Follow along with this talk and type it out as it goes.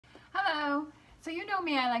Hello. So you know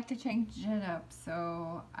me, I like to change it up.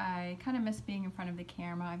 So I kind of miss being in front of the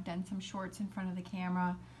camera. I've done some shorts in front of the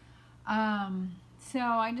camera. So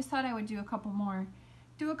I just thought I would do a couple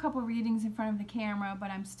readings in front of the camera,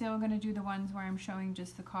 but I'm still going to do the ones where I'm showing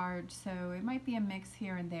just the cards. So it might be a mix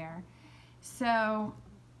here and there. So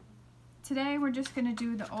today we're just going to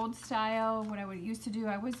do the old style, what I would used to do.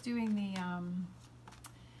 I was doing the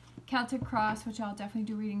Celtic Cross, which I'll definitely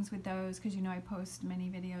do readings with those because you know I post many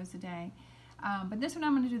videos a day. But this one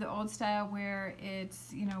I'm going to do the old style where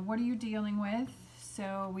it's, you know, what are you dealing with?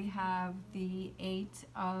 So we have the Eight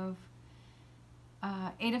of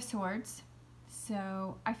Swords.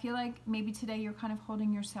 So I feel like maybe today you're kind of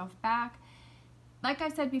holding yourself back. Like I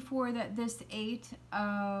said before, that this Eight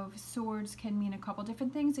of Swords can mean a couple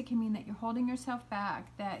different things. It can mean that you're holding yourself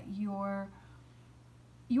back, that you're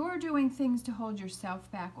doing things to hold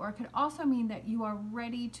yourself back, or it could also mean that you are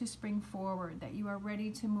ready to spring forward, that you are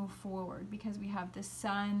ready to move forward, because we have the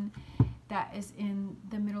Sun that is in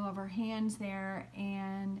the middle of her hands there,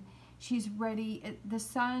 and she's ready. The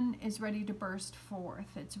Sun is ready to burst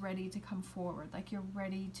forth. It's ready to come forward, like you're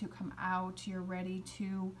ready to come out, you're ready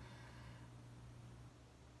to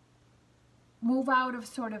move out of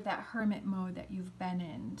sort of that hermit mode that you've been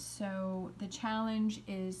in. So the challenge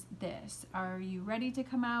is this: are you ready to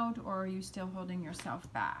come out, or are you still holding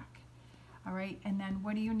yourself back? All right, and then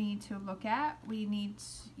what do you need to look at? You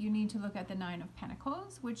need to look at the Nine of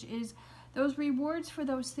Pentacles, which is those rewards for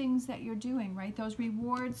those things that you're doing, right? Those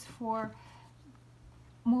rewards for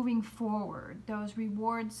moving forward, those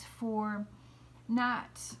rewards for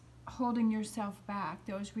not holding yourself back,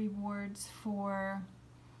 those rewards for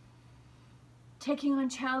taking on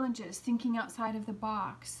challenges, thinking outside of the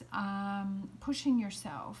box, pushing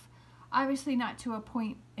yourself. Obviously not to a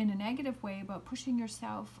point in a negative way, but pushing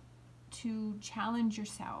yourself to challenge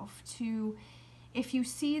yourself. To, if you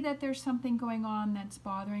see that there's something going on that's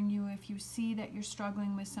bothering you, if you see that you're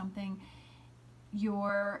struggling with something,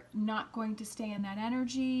 you're not going to stay in that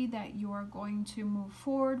energy, that you're going to move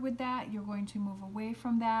forward with that, you're going to move away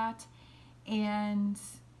from that, and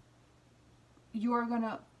you're going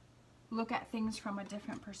to look at things from a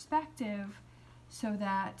different perspective, so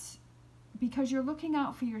that, because you're looking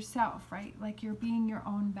out for yourself, right? Like you're being your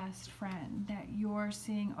own best friend, that you're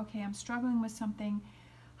seeing, okay, I'm struggling with something.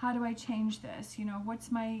 How do I change this? You know,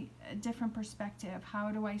 what's my different perspective?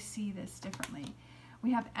 How do I see this differently?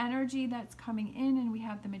 We have energy that's coming in, and we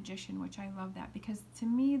have the Magician, which I love that, because to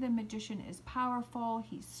me, the Magician is powerful.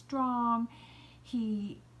 He's strong.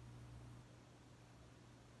 He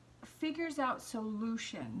figures out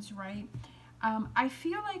solutions, right? I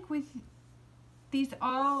feel like with these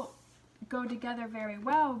all go together very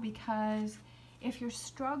well, because if you're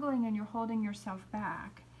struggling and you're holding yourself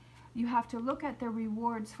back, you have to look at the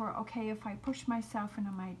rewards for, okay, if I push myself and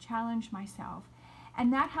I might challenge myself,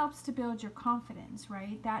 and that helps to build your confidence,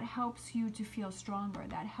 right? That helps you to feel stronger.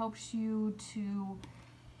 That helps you to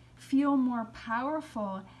feel more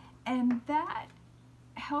powerful, and that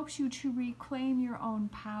helps you to reclaim your own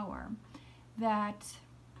power, that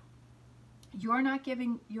you're not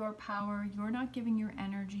giving your power, you're not giving your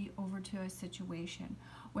energy over to a situation,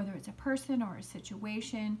 whether it's a person or a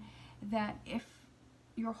situation, that if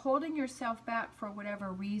you're holding yourself back for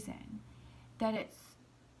whatever reason, that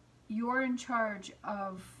you're in charge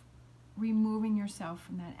of removing yourself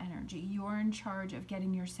from that energy. You're in charge of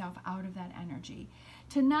getting yourself out of that energy.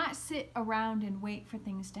 To not sit around and wait for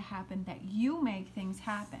things to happen, that you make things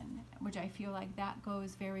happen, which I feel like that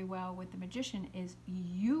goes very well with the Magician, is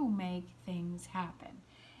you make things happen,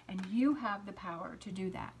 and you have the power to do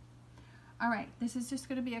that. All right, this is just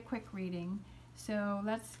going to be a quick reading. So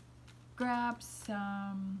let's grab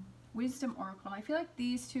some Wisdom Oracle. I feel like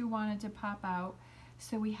these two wanted to pop out.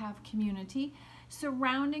 So we have community,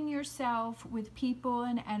 surrounding yourself with people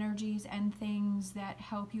and energies and things that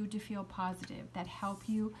help you to feel positive, that help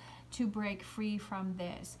you to break free from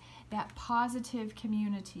this. That positive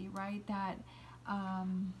community, right? That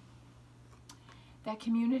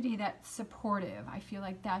community that's supportive. I feel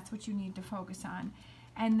like that's what you need to focus on.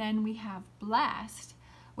 And then we have blessed,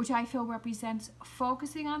 which I feel represents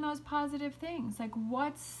focusing on those positive things. Like,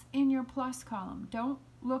 what's in your plus column? Don't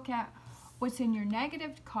look at what's in your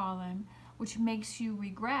negative column, which makes you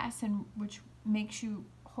regress and which makes you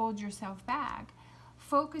hold yourself back.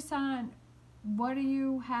 Focus on, what do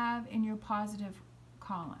you have in your positive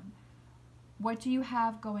column? What do you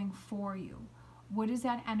have going for you? What is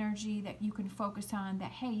that energy that you can focus on, that,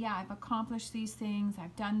 hey, yeah, I've accomplished these things,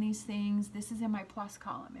 I've done these things, this is in my plus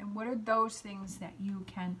column. And what are those things that you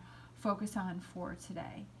can focus on for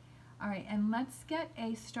today? All right, and let's get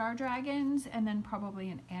a Star Dragons and then probably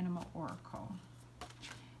an Animal Oracle.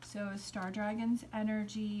 So Star Dragon's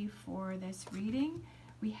energy for this reading,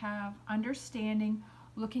 we have understanding,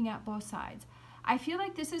 looking at both sides. I feel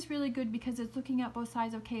like this is really good because it's looking at both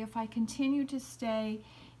sides. Okay, if I continue to stay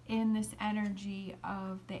in this energy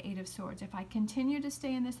of the Eight of Swords, if I continue to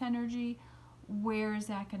stay in this energy, where is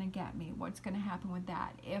that going to get me? What's going to happen with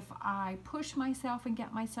that? If I push myself and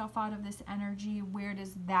get myself out of this energy, where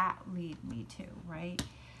does that lead me to, right?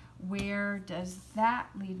 Where does that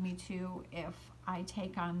lead me to if I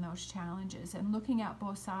take on those challenges? And looking at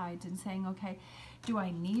both sides and saying, okay, do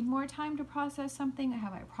I need more time to process something?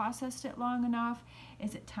 Have I processed it long enough?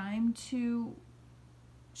 Is it time to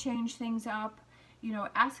change things up? You know,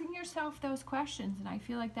 asking yourself those questions. And I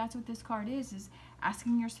feel like that's what this card is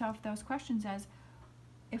asking yourself those questions as,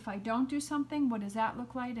 if I don't do something, what does that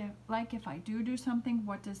look like? If I do something,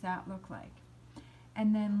 what does that look like?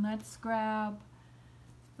 And then let's grab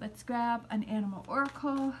an animal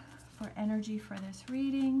oracle for energy for this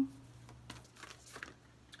reading.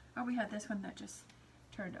 Oh, we had this one that just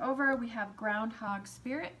turned over. We have groundhog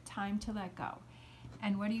spirit, time to let go.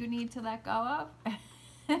 And what do you need to let go of?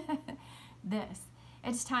 This.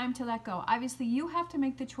 It's time to let go. Obviously, you have to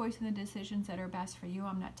make the choice and the decisions that are best for you.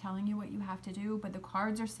 I'm not telling you what you have to do, but the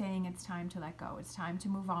cards are saying it's time to let go. It's time to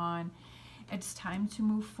move on. It's time to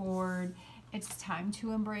move forward. It's time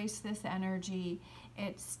to embrace this energy.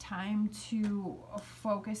 It's time to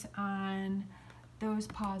focus on those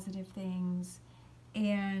positive things.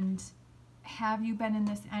 And have you been in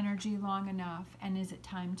this energy long enough? And is it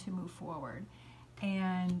time to move forward?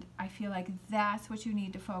 And I feel like that's what you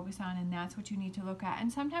need to focus on, and that's what you need to look at.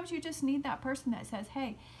 And sometimes you just need that person that says,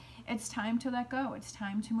 hey, it's time to let go. It's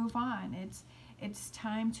time to move on. It's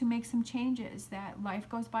time to make some changes. That life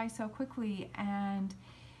goes by so quickly, and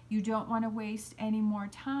you don't want to waste any more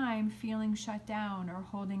time feeling shut down or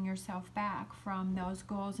holding yourself back from those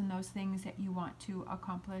goals and those things that you want to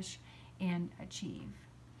accomplish and achieve.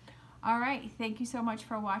 All right, thank you so much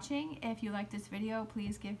for watching. If you like this video,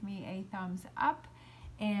 please give me a thumbs up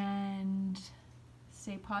and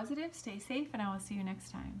stay positive, stay safe, and I will see you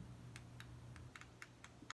next time.